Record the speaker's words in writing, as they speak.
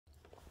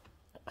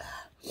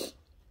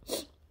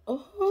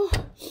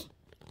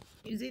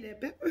See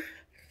that pepper?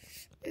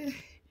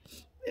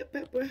 That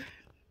pepper.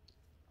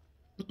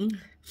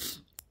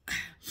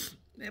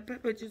 That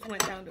pepper just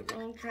went down the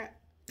wrong track.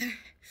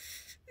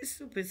 This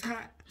soup is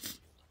hot.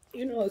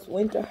 You know it's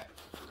winter.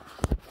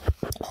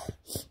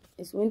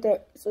 It's winter,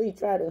 so you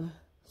try to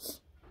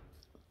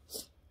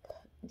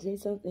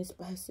drink something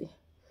spicy.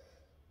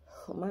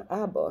 Oh, my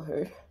eyeball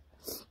hurt.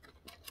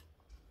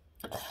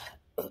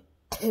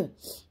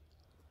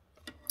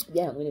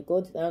 Yeah, when it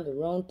goes down the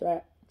wrong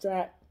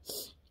track,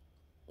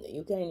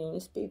 you can't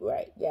even speak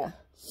right. Yeah.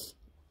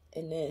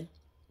 And then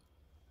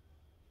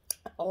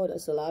all the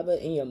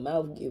saliva in your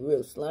mouth get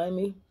real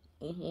slimy.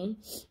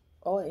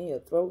 All in your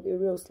throat get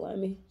real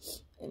slimy.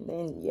 And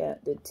then, yeah,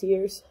 the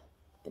tears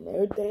and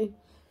everything.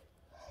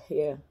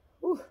 Yeah.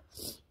 Whew.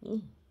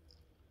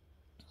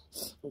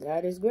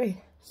 God is great.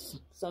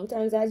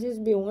 Sometimes I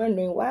just be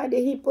wondering, why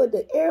did he put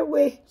the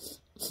airway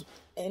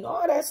and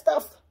all that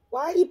stuff?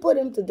 Why he put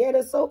them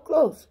together so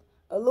close?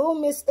 A little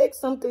mistake,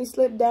 something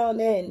slipped down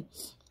there, and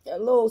a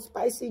little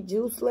spicy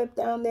juice slipped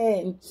down there,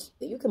 and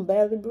you can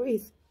barely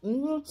breathe.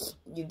 You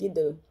get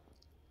the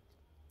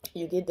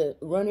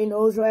runny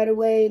nose right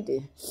away.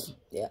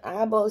 The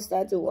eyeballs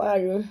start to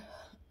water.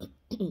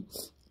 I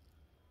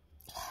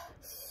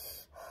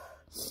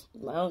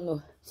don't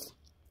know.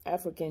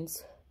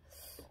 Africans,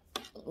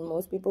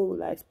 most people who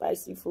like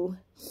spicy food,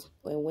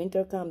 when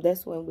winter comes,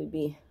 that's when we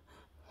be.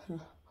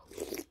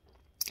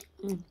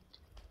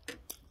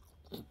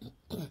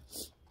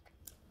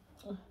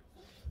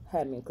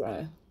 Had me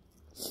crying.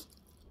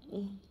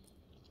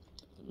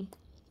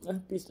 A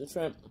piece of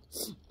shrimp.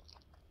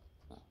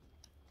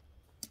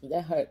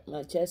 That hurt.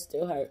 My chest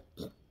still hurt.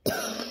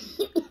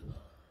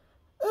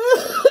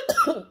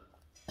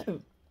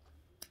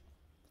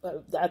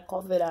 I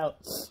cough it out.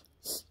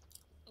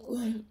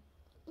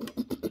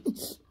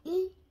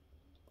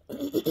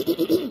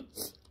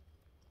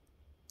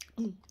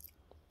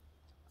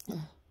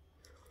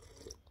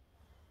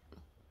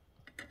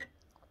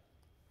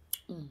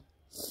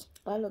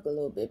 I look a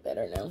little bit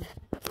better now.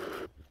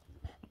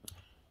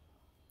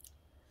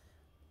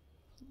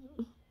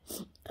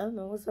 I don't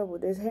know what's up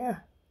with this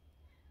hair.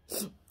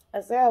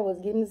 I said I was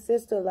getting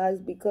sister locks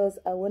because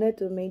I wanted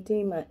to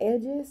maintain my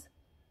edges.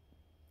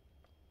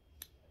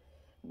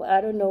 But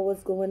I don't know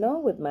what's going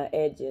on with my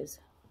edges.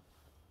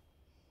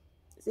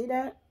 See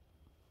that?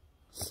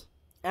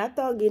 I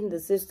thought getting the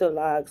sister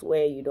locks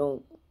where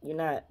you're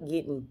not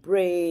getting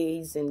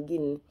braids and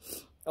getting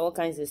all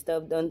kinds of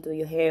stuff done to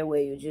your hair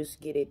where you just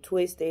get it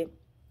twisted.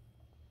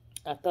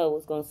 I thought it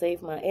was going to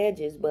save my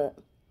edges, but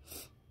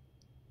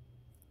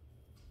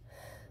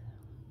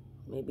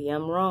maybe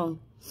I'm wrong.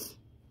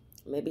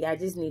 Maybe I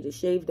just need to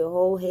shave the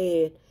whole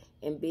head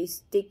and be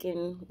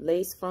sticking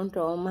lace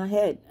frontal on my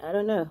head. I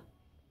don't know.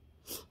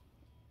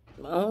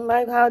 I don't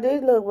like how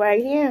this look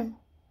right here.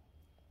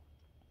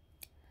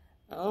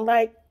 I don't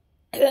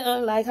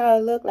like how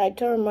it look like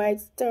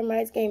termites.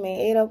 Termites came and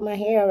ate up my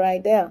hair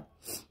right there.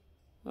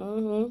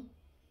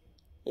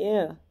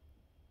 Yeah.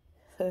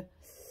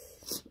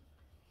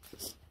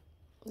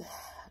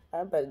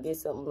 I better get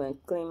something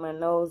and clean my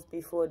nose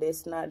before they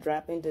snot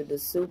drop into the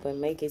soup and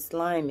make it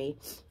slimy.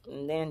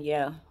 And then,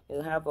 yeah,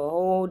 it'll have a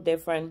whole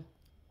different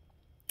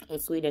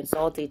sweet and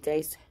salty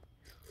taste.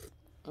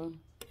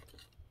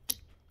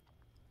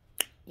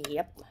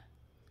 Yep.